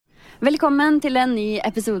Velkommen til en ny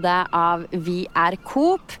episode av Vi er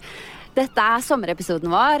Coop. Dette sommerepisoden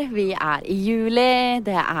vår. Vi i juli,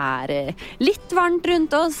 det litt varmt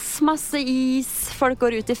rundt oss, masse is, folk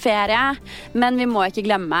går ut i ferie. Men vi må ikke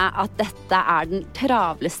glemme at dette den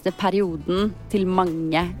travleste perioden til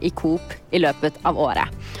mange i Coop i løpet av året.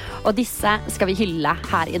 Og disse skal vi hylle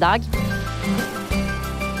her i dag.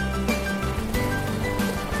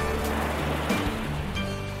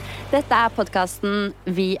 Dette podcasten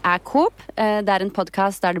Vi er Coop. Det en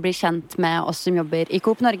podcast der du blir kjent med oss som jobber i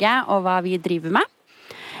Coop Norge, og hva vi driver med.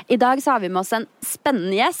 I dag så har vi med oss en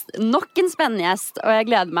spennende gjest, nok en spennende gjest, og jeg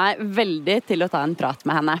gleder meg veldig til å ta en prat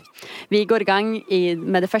med henne. Vi går i gang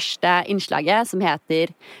med det første innslaget, som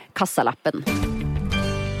heter Kassalappen.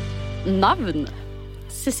 Navn?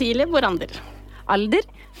 Cecilie Borander. Alder?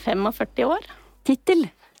 45 år. Titel?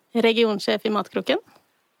 Regionsjef i Matkroken.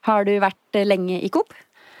 Har du vært lenge i Coop?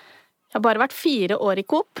 Jeg har bare vært 4 år i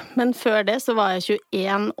Coop, men før det så var jeg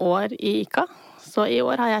 21 år i ICA. Så i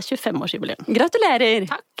år har jeg 25-årsjubileum. Gratulerer!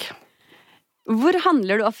 Takk! Hvor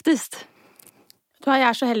handler du oftest?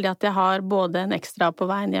 Jeg så heldig at jeg har både en ekstra på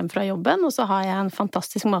veien hjem fra jobben, og så har jeg en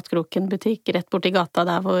fantastisk Matkroken-butikk rett borti gata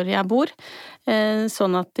der hvor jeg bor.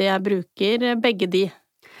 Sånn at jeg bruker begge de.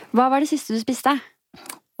 Hva var det siste du spiste?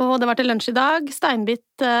 Og det var til lunsj i dag.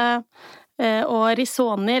 Steinbit og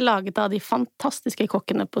risoni laget av de fantastiske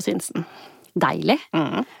kokkene på Sinsen. Deilig.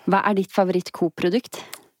 Hva ditt favoritt-Coop-produkt?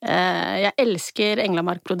 Jeg elsker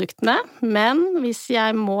Englamark-produktene, men hvis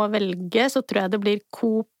jeg må velge, så tror jeg det blir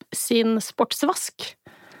Coop sin sportsvask.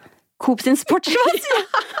 Coop sin sportsvask?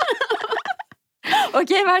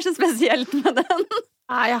 Ok, hva så spesielt med den?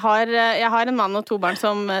 Jeg har en mann og 2 barn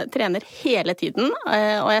som trener hele tiden,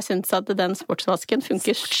 og jeg synes at den sportsvasken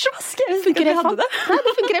funker. Sportsvask? Jeg visste ikke at jeg hadde det.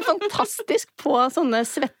 Det fungerer fantastisk på sånne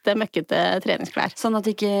svette, møkkete treningsklær. Sånn at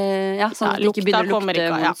det ikke, sånn at det ikke begynner å lukte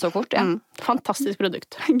vondt så fort. Ja. Fantastisk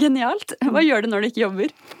produkt. Genialt. Hva gjør du når du ikke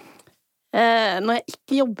jobber? Når jeg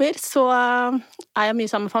ikke jobber, så jeg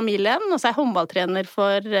mye sammen med familien, og så jeg håndballtrener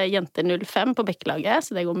for Jenter 05 på Bekkelaget,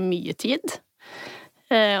 så det går mye tid.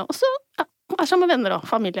 Og så sammen med venner og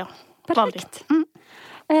familie. Perfekt.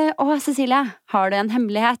 Og Cecilie, har du en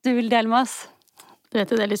hemmelighet du vil dele med oss? Du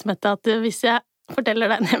vet jo det, Lismette, at hvis jeg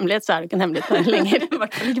forteller deg en hemmelighet, så det ikke en hemmelighet lenger. I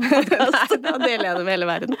hvert fall ikke på podcast. Da deler jeg det med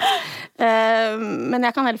hele verden. Men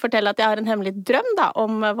jeg kan heller fortelle at jeg har en hemmelig drøm da,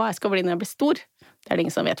 om hva jeg skal bli når jeg blir stor. Det det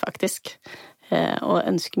ingen som vet, faktisk. Og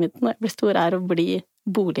ønsket mitt når jeg blir stor å bli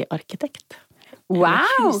boligarkitekt.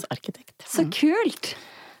 Wow! Husarkitekt. Så kult!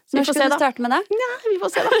 Når skal du starte med det? Ja, vi får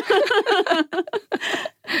se da.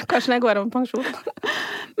 Kanskje når jeg går av med pensjon.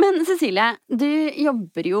 Men Cecilie, du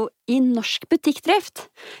jobber jo i norsk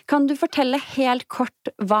butikkdrift. Kan du fortelle helt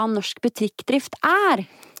kort hva norsk butikkdrift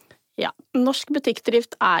Ja, norsk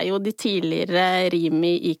butikkdrift jo de tidligere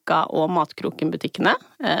Rimi, ICA og Matkroken-butikkene.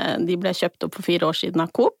 De ble kjøpt opp for 4 år siden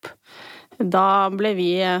av Coop. Da ble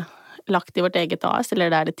vi lagt i vårt eget AS,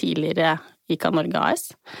 eller det det tidligere ICA Norge AS.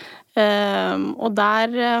 Og der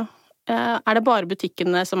det bare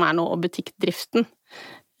butikkene som nå, og butikkdriften.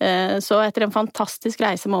 Så etter en fantastisk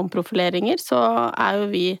reise med omprofileringer, så jo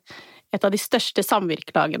vi et av de største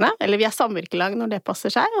samvirkelagene. Eller vi samvirkelag når det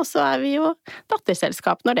passer seg, og så vi jo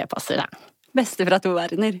datterselskap når det passer seg. Beste fra 2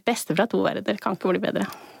 verdener. Beste fra 2 verdener, kan ikke bli bedre.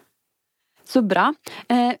 Så bra.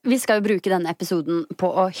 Vi skal jo bruke denne episoden på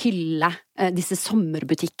å hylle disse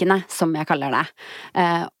sommerbutikkene, som jeg kaller det.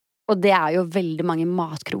 Og det jo veldig mange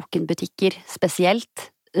Matkroken-butikker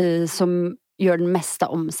spesielt, som gjør den meste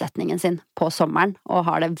av omsetningen sin på sommeren, og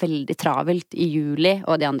har det veldig travelt i juli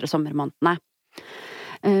og de andre sommermånedene.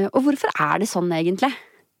 Og hvorfor det sånn egentlig?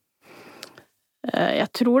 Jeg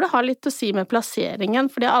tror det har litt å si med plasseringen,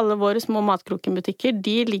 fordi alle våre små Matkroken-butikker,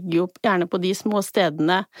 de ligger jo gjerne på de små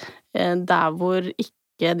stedene der hvor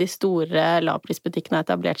ikke de store lavprisbutikkene har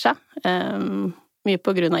etablert seg. Mye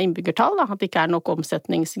på grunn av innbyggertall, da, at det ikke nok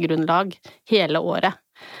omsetningsgrunnlag hele året.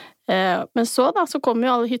 Men så kommer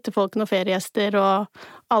jo alle hyttefolkene og feriegjester og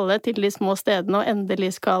alle til de små stedene og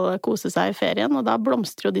endelig skal kose seg i ferien, og da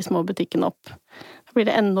blomstrer jo de små butikkene opp. Da blir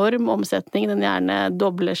det enorm omsetning, den gjerne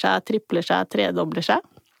dobler seg, tripler seg, tredobler seg.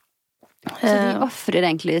 Så de offrer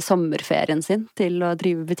egentlig sommerferien sin til å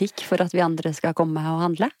drive butikk for at vi andre skal komme og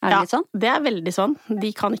handle? Det litt sånn? Ja, det veldig sånn.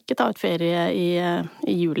 De kan ikke ta ut ferie i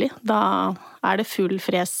juli. Da det full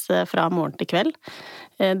fres fra morgen til kveld.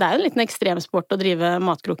 Det jo en liten ekstremsport å drive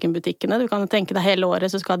Matkroken-butikkene. Du kan jo tenke deg hele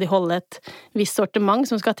året så skal de holde et visst sortiment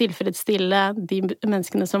som skal tilfredsstille de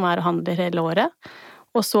menneskene som og handler hele året.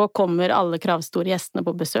 Og så kommer alle kravstore gjestene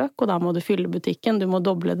på besøk, og da må du fylle butikken, du må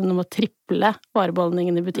doble den, du må triple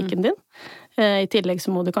varebeholdningen i butikken din. I tillegg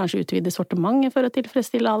så må du kanskje utvide sortimentet for å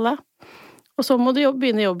tilfredsstille alle. Og så må du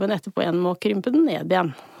begynne jobben etterpå igjen med å krympe den ned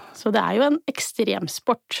igjen. Så det jo en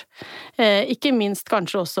ekstremsport. Ikke minst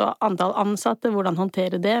kanskje også antall ansatte, hvordan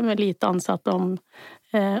håndtere det med lite ansatte om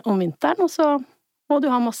vinteren, og så må du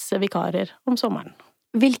ha masse vikarer om sommeren.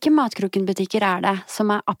 Hvilke Matkroken-butikker det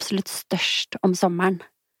som absolutt størst om sommeren?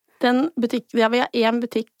 Vi har en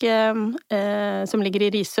butikk som ligger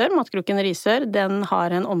i Risør, Matkroken Risør. Den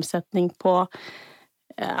har en omsetning på,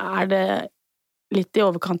 det litt i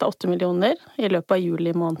overkant av 8 millioner i løpet av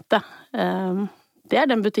juli måned. Det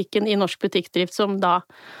den butikken i Norsk Butikkdrift som da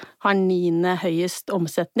har 9. høyest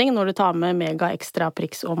omsetning når du tar med Mega, Extra,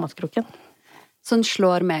 Prix og Matkroken. Så den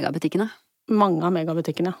slår megabutikkene? Mange av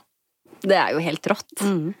megabutikkene. Det jo helt rått.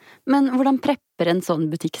 Men hvordan prepper en sånn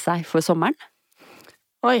butikk seg for sommeren?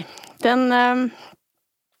 Oi, den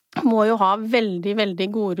må jo ha veldig, veldig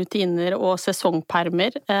gode rutiner og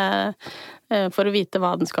sesongpermer for å vite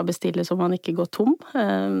hva den skal bestille så man ikke går tom.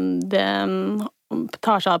 Den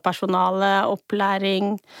tar seg av personale,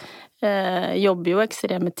 opplæring, jobber jo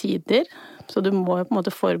ekstreme tider, så du må jo på en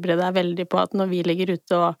måte forberede deg veldig på at når vi ligger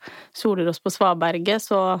ute og soler oss på Svaberget,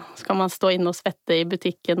 så skal man stå inne og svette i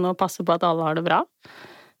butikken og passe på at alle har det bra.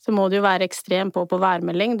 Så må du jo være ekstrem på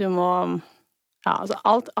værmelding, du må... Ja,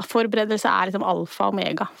 altså forberedelse liksom alfa og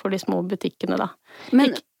omega for de små butikkene da.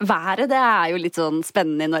 Men været, det jo litt sånn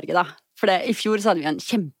spennende i Norge da. For i fjor så hadde vi en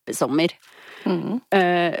kjempesommer.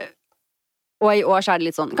 Og i år så det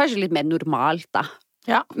litt sånn, kanskje litt mer normalt da.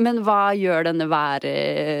 Ja. Men hva gjør den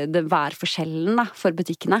værforskjellen da, for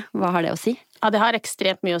butikkene? Hva har det å si? Ja, det har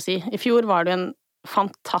ekstremt mye å si. I fjor var det en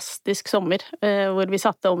fantastisk sommer, hvor vi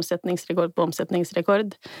satte omsetningsrekord på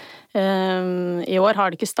omsetningsrekord. I år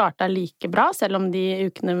har det ikke startet like bra, selv om de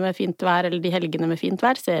ukene med fint vær, eller de helgene med fint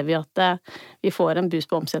vær, ser vi at vi får en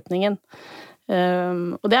boost på omsetningen.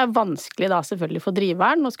 Og det vanskelig da selvfølgelig for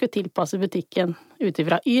driveren å skulle tilpasse butikken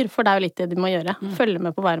utifra yr, for det jo litt det de må gjøre. Følge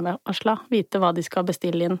med på værvarsla, vite hva de skal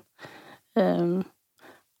bestille inn.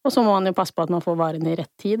 Og så må man jo passe på at man får varene i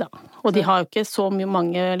rett tid da. Og de har jo ikke så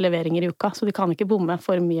mange leveringer i uka, så de kan ikke bomme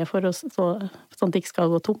for mye sånn at de ikke skal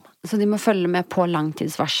gå tom. Så de må følge med på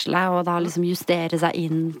langtidsvarselet, og da liksom justere seg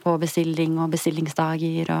inn på bestilling og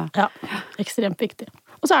bestillingsdager og... Ja, ekstremt viktig.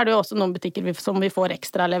 Og så det jo også noen butikker som vi får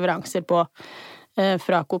ekstra leveranser på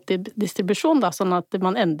fra Coop til distribusjon da, sånn at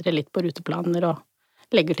man endrer litt på ruteplaner og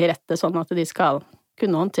legger til rette sånn at de skal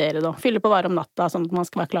kunne håndtere det og fylle på varer om natta, sånn at man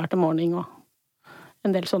skal være klar til morgen og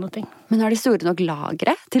en del sånne ting. Men har de store nok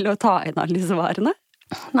lagre til å ta inn alle disse varene?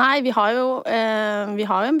 Nei, vi har jo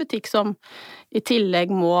en butikk som i tillegg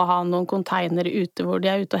må ha noen containere ute hvor de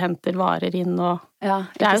ute og henter varer inn, og ja,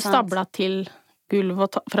 det jo stablet til gulv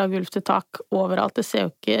fra gulv til tak overalt. Det ser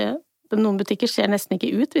jo ikke... Noen butikker ser nesten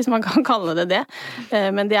ikke ut, hvis man kan kalle det det.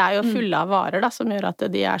 Men de jo fulle av varer da, som gjør at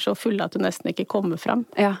de så fulle at du nesten ikke kommer frem.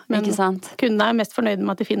 Ja, ikke sant. Men kundene jo mest fornøyde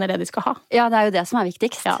med at de finner det de skal ha. Ja, det jo det som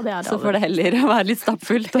viktigst. Ja, det så får det heller være litt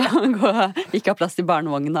stappfullt og ikke ha plass til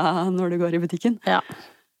barnevogna når du går i butikken. Ja.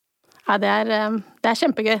 Ja, det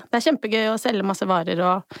kjempegøy. Det kjempegøy å selge masse varer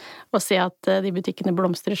og se at de butikkene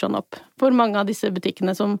blomstrer sånn opp. For mange av disse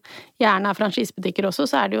butikkene som gjerne franchisebutikker også,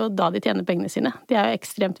 så det jo da de tjener pengene sine. De jo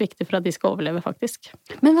ekstremt viktige for at de skal overleve, faktisk.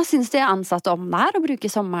 Men hva synes de ansatte om det å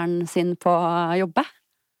bruke sommeren sin på å jobbe?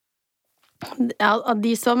 Ja,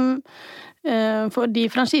 de som... For de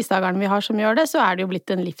franchisedagerne vi har som gjør det, så det jo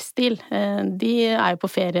blitt en livsstil. De jo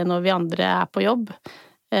på ferie når vi andre på jobb.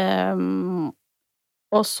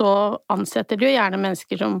 Og så ansetter de jo gjerne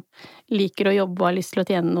mennesker som liker å jobbe og har lyst til å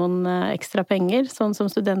tjene noen ekstra penger, sånn som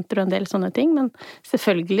studenter og en del sånne ting, men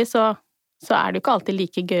selvfølgelig så det jo ikke alltid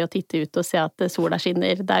like gøy å titte ut og se at sola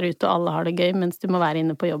skinner der ute og alle har det gøy mens du må være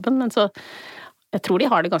inne på jobben, men så jeg tror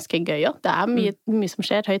de har det ganske gøy også. Det mye som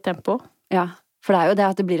skjer, høyt tempo. Ja, for det jo det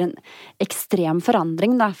at det blir en ekstrem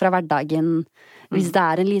forandring da, fra hverdagen. Hvis det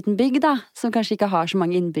en liten bygg da, som kanskje ikke har så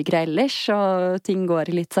mange innbyggere ellers, og ting går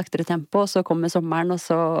i litt saktere tempo, og så kommer sommeren, og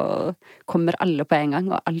så kommer alle på en gang,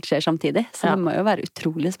 og alt skjer samtidig. Så det må jo være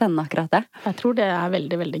utrolig spennende akkurat det. Jeg tror det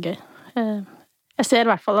veldig, veldig gøy. Jeg ser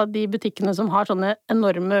i hvert fall at de butikkene som har sånne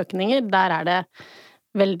enorme økninger, der det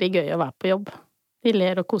veldig gøy å være på jobb. De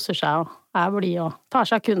ler og koser seg, og blide, og tar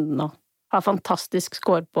seg av kunden, og har fantastisk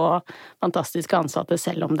score på fantastiske ansatte,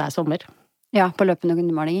 selv om det sommer. Ja, på løpende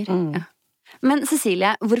kundemålinger. Ja. Men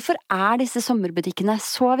Cecilie, hvorfor disse sommerbutikkene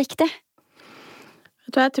så viktige?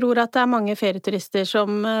 Jeg tror at det mange ferieturister som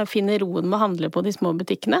finner roen med å handle på de små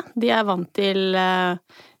butikkene. De vant til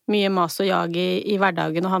mye mas og jag i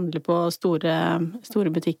hverdagen og handle på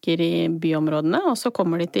store butikker i byområdene, og så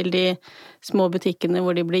kommer de til de små butikkene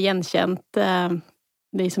hvor de blir gjenkjent.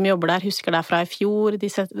 De som jobber der husker det fra i fjor, de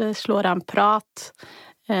slår av en prat.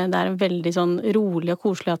 Det en veldig sånn rolig og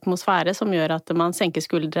koselig atmosfære som gjør at man senker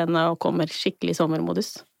skuldrene og kommer skikkelig i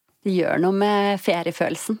sommermodus. Det gjør noe med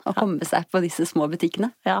feriefølelsen å komme seg på disse små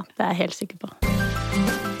butikkene. Ja, det jeg helt sikker på.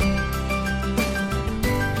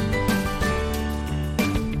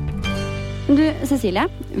 Du, Cecilie,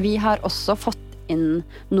 vi har også fått inn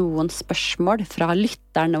noen spørsmål fra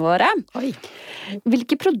lytterne våre. Oi.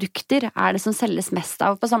 Hvilke produkter det som selges mest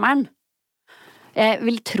av på sommeren? Jeg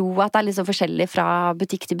vil tro at det litt så forskjellig fra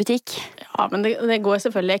butikk til butikk. Ja, men det går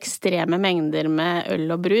selvfølgelig ekstreme mengder med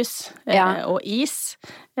øl og brus og is.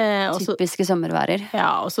 Typiske sommervarer. Ja,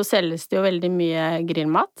 og så selges det jo veldig mye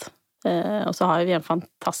grillmat. Og så har vi en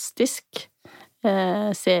fantastisk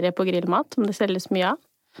serie på grillmat som det selges mye av.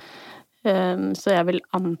 Så jeg vil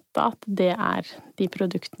anta at det de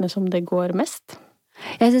produktene som det går mest.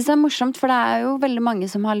 Jeg synes det morsomt, for det jo veldig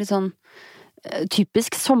mange som har litt sånn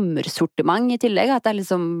typisk sommersortiment i tillegg. At det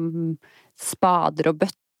liksom spader og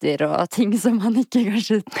bøtter og ting som man ikke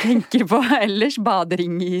kanskje tenker på ellers.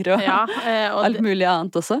 Baderinger og, og alt mulig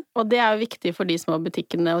annet også. Og det jo viktig for de små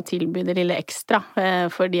butikkene å tilby det lille ekstra.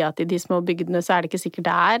 Fordi at i de små bygdene så det ikke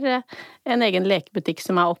sikkert det en egen lekebutikk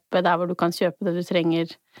som oppe der hvor du kan kjøpe det du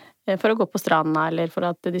trenger for å gå på stranda, eller for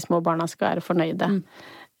at de små barna skal være fornøyde.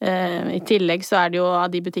 I tillegg så det jo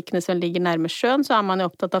av de butikkene som ligger nærme sjøen, så man jo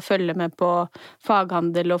opptatt av å følge med på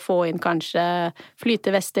faghandel og få inn kanskje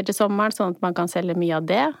flytevester til sommeren, sånn at man kan selge mye av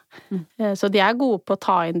det. Så de gode på å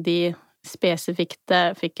ta inn de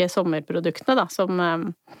spesifikke sommerproduktene da,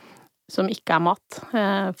 som ikke mat,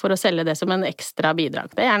 for å selge det som en ekstra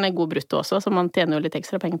bidrag. Det gjerne god brutto også, så man tjener jo litt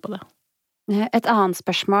ekstra penger på det. Et annet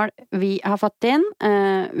spørsmål vi har fått inn,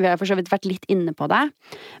 vi har for så vidt vært litt inne på det,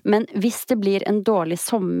 men hvis det blir en dårlig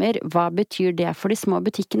sommer, hva betyr det for de små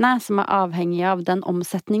butikkene som avhengige av den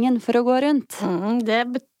omsetningen for å gå rundt? Det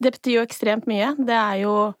betyr jo ekstremt mye. Det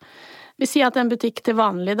jo vi sier at en butikk til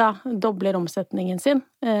vanlig da dobler omsetningen sin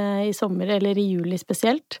i sommer eller i juli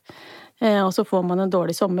spesielt. Og så får man en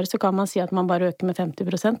dårlig sommer, så kan man si at man bare øker med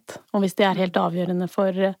 50%. Og hvis det helt avgjørende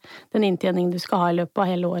for den inntjeningen du skal ha i løpet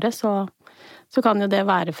av hele året, så kan jo det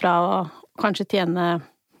være fra å kanskje tjene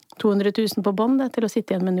 200 000 på bånd til å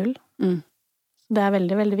sitte igjen med 0. Det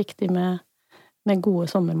veldig, veldig viktig med gode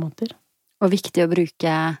sommermåneder. Og viktig å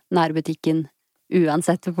bruke nærbutikken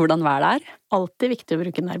uansett hvordan vær det Alltid viktig å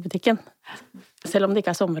bruke nærbutikken, selv om det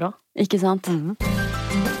ikke sommer også. Ikke sant?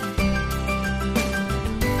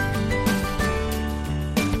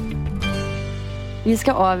 Vi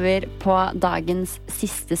skal over på dagens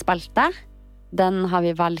siste spalte. Den har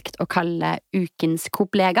vi valgt å kalle Ukens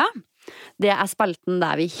Coop-lega. Det spalten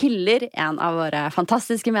der vi hyller en av våre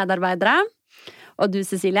fantastiske medarbeidere. Og du,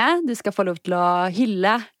 Cecilie, du skal få lov til å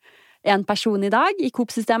hylle en person i dag i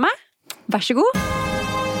Coop-systemet. Vær så god.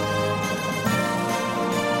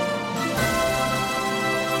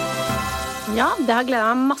 Ja, det har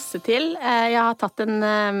gledet meg masse til. Jeg har tatt en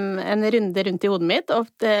runde rundt i hodet mitt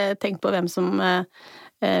og tenkt på hvem som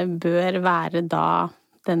bør være da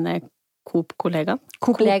denne Coop-kollegaen.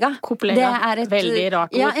 Coop-lega. Coop-lega. Det et veldig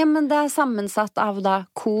rart ord. Ja, men det sammensatt av da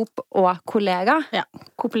Coop og kollega. Ja,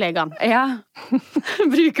 Coop-legaen. Ja.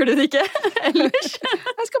 Bruker du det ikke ellers?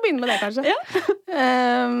 Jeg skal begynne med det, kanskje. Ja.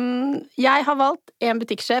 Jeg har valgt en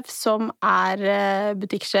butikksjef som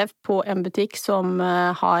butikksjef på en butikk som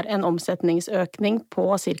har en omsetningsøkning på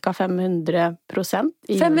ca. 500%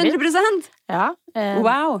 i 500%? Ja.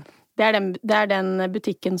 Wow! Det den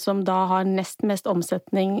butikken som da har nest mest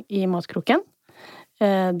omsetning i Matkroken.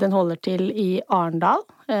 Den holder til i Arendal,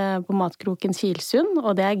 på Matkroken Kilsund,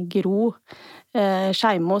 og det Gro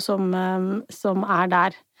Skeimo som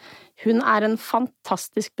der. Hun en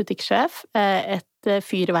fantastisk butikksjef, et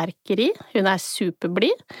fyrverkeri. Hun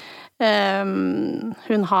superblid.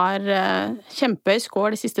 Hun har kjempehøy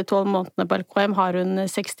score de siste 12 månedene på LKM, har hun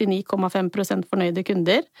 69,5% fornøyde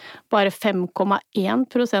kunder, bare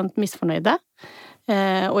 5,1% misfornøyde.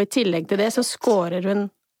 Og i tillegg til det så scorer hun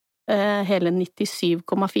hele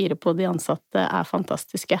 97,4 på de ansatte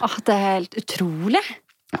fantastiske. Det helt utrolig!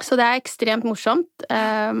 Så det ekstremt morsomt.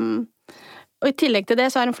 Og i tillegg til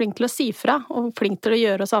det så hun flink til å si fra, og flink til å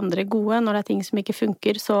gjøre oss andre gode. Når det ting som ikke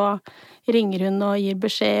funker, så ringer hun og gir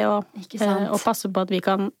beskjed, og passer på at vi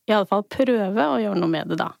kan i alle fall prøve å gjøre noe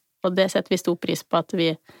med det da. Og det setter vi stor pris på at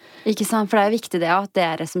vi... Ikke sant, for det viktig det at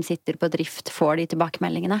dere som sitter på drift får de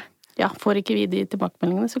tilbakemeldingene. Ja, får ikke vi de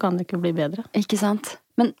tilbakemeldingene, så kan det ikke bli bedre. Ikke sant?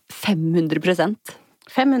 Men 500%?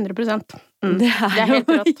 500%. Det er helt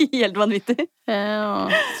jo rått. helt vanvittig.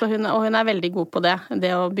 Så hun er veldig god på det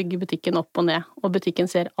å bygge butikken opp og ned, og butikken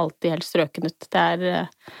ser alltid helt strøken ut. Det er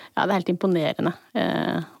helt imponerende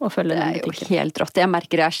å følge den butikken. Det er jo helt rått. Jeg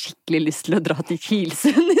merker jeg har skikkelig lyst til å dra til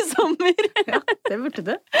Kilsund i sommer. Ja, det burde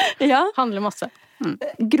du. Ja. Handler masse.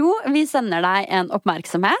 Gro, vi sender deg en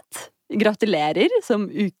oppmerksomhet. Gratulerer som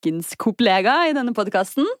ukens Coop-lega i denne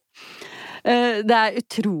podcasten. Det er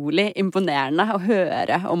utrolig imponerende å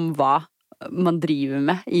høre om hva man driver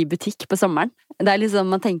med i butikk på sommeren. Det er liksom,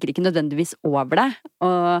 man tenker ikke nødvendigvis over det.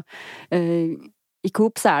 Og i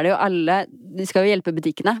Coop så er det jo alle, de skal jo hjelpe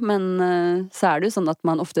butikkene, men så er det jo sånn at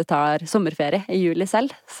man ofte tar sommerferie i juli selv.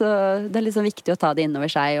 Så det er liksom viktig å ta det innover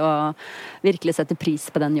seg og virkelig sette pris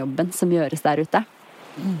på den jobben som gjøres der ute.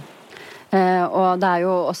 Og det er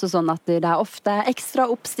jo også sånn at det er ofte ekstra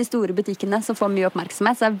obs de store butikkene som får mye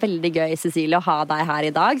oppmerksomhet, så det er veldig gøy, Cecilie, å ha deg her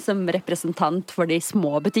i dag som representant for de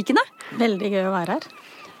små butikkene. Veldig gøy å være her.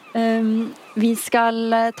 Vi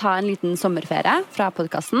skal ta en liten sommerferie fra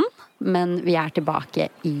podcasten, men vi er tilbake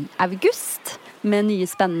i august med nye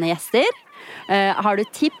spennende gjester. Har du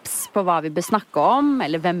tips på hva vi bør snakke om,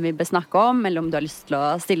 eller hvem vi bør snakke om, eller om du har lyst til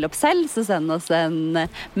å stille opp selv, så send oss en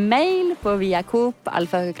mail på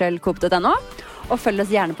viacoop@alfakrøllcoop.no, og følg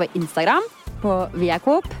oss gjerne på Instagram på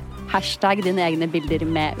viacoop, hashtag dine egne bilder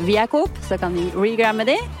med viacoop, så kan vi regramme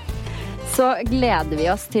de. Så gleder vi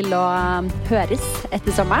oss til å høres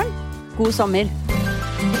etter sommeren. God sommer!